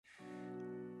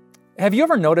Have you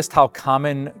ever noticed how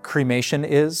common cremation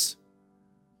is?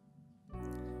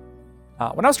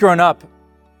 When I was growing up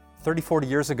 30, 40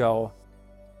 years ago,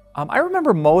 I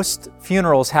remember most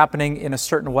funerals happening in a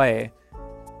certain way.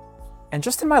 And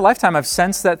just in my lifetime, I've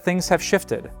sensed that things have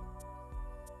shifted.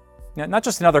 Not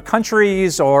just in other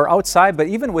countries or outside, but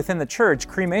even within the church,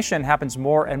 cremation happens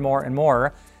more and more and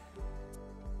more.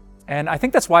 And I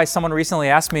think that's why someone recently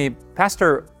asked me,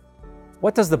 Pastor,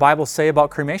 what does the Bible say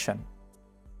about cremation?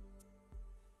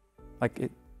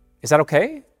 Is that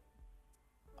okay?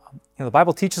 The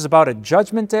Bible teaches about a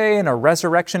judgment day and a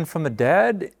resurrection from the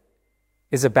dead.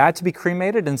 Is it bad to be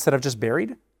cremated instead of just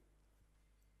buried?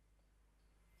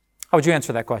 How would you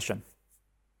answer that question?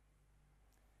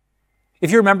 If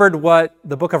you remembered what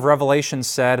the book of Revelation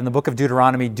said and the book of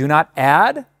Deuteronomy, do not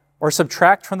add or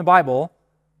subtract from the Bible,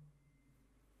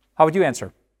 how would you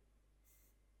answer?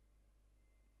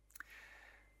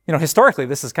 Historically,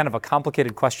 this is kind of a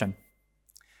complicated question.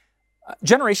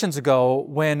 Generations ago,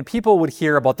 when people would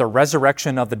hear about the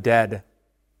resurrection of the dead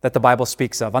that the Bible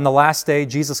speaks of, on the last day,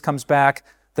 Jesus comes back,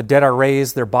 the dead are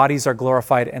raised, their bodies are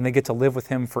glorified, and they get to live with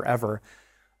Him forever.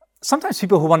 Sometimes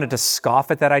people who wanted to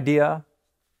scoff at that idea,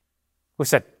 who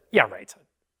said, yeah, right,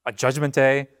 a judgment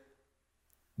day,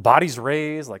 bodies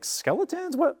raised like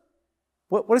skeletons?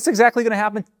 What is exactly going to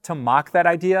happen to mock that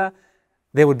idea?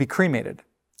 They would be cremated.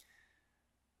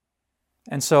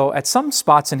 And so at some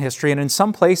spots in history and in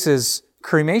some places,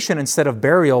 cremation instead of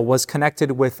burial was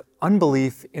connected with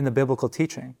unbelief in the biblical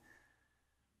teaching.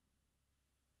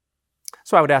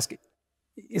 So I would ask,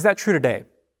 is that true today?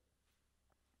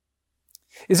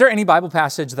 Is there any Bible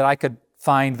passage that I could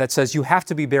find that says you have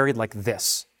to be buried like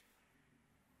this?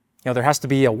 There has to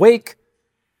be a wake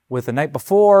with the night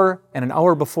before and an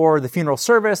hour before the funeral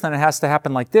service, then it has to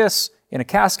happen like this in a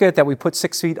casket that we put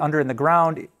 6 feet under in the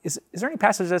ground. Is there any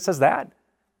passage that says that?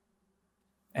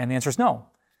 And the answer is no.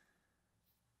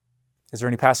 Is there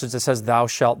any passage that says thou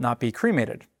shalt not be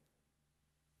cremated?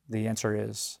 The answer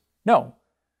is no.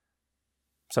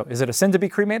 So is it a sin to be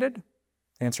cremated?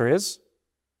 The answer is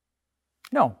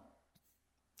no.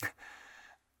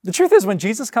 The truth is, when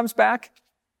Jesus comes back,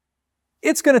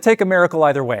 it's going to take a miracle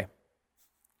either way.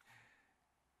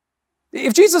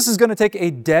 If Jesus is going to take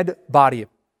a dead body,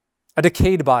 a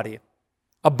decayed body,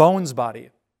 a bones body,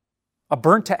 a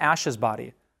burnt to ashes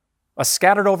body, a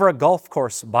scattered over a golf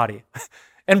course body,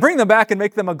 and bring them back and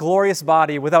make them a glorious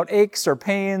body without aches or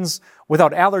pains,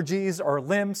 without allergies or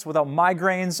limps, without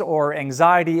migraines or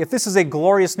anxiety, if this is a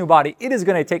glorious new body, it is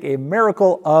going to take a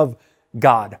miracle of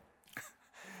God.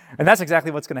 And that's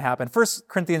exactly what's going to happen. 1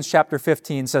 Corinthians chapter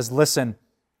 15 says, listen,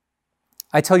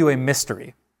 I tell you a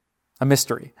mystery.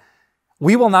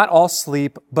 We will not all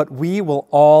sleep, but we will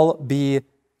all be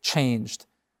changed.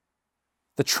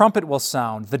 The trumpet will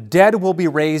sound, the dead will be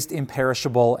raised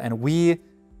imperishable, and we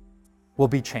will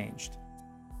be changed.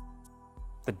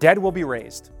 The dead will be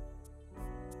raised.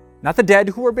 Not the dead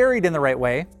who were buried in the right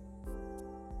way,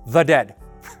 the dead.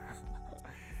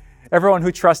 Everyone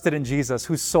who trusted in Jesus,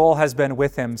 whose soul has been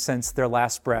with Him since their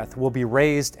last breath, will be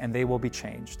raised and they will be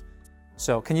changed.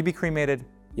 So, can you be cremated?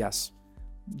 Yes.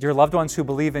 Your loved ones who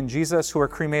believe in Jesus, who are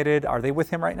cremated, are they with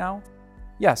Him right now?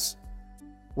 Yes.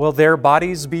 Will their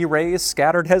bodies be raised,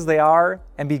 scattered as they are,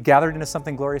 and be gathered into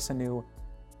something glorious and new?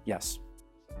 Yes.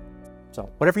 So,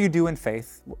 whatever you do in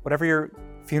faith, whatever your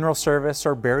funeral service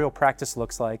or burial practice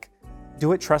looks like,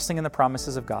 do it trusting in the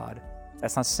promises of God.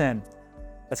 That's not sin.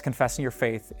 That's confessing your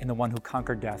faith in the one who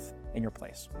conquered death in your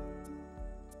place.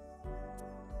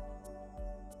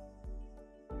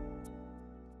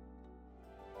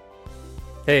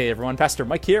 Hey everyone, Pastor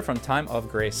Mike here from Time of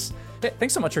Grace. Hey,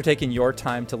 thanks so much for taking your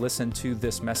time to listen to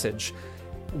this message.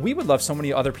 We would love so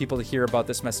many other people to hear about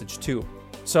this message too.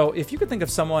 So if you could think of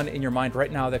someone in your mind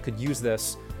right now that could use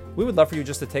this, we would love for you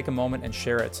just to take a moment and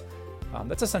share it.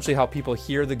 That's essentially how people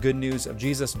hear the good news of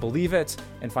Jesus, believe it,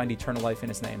 and find eternal life in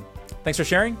His name. Thanks for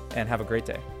sharing, and have a great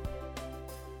day.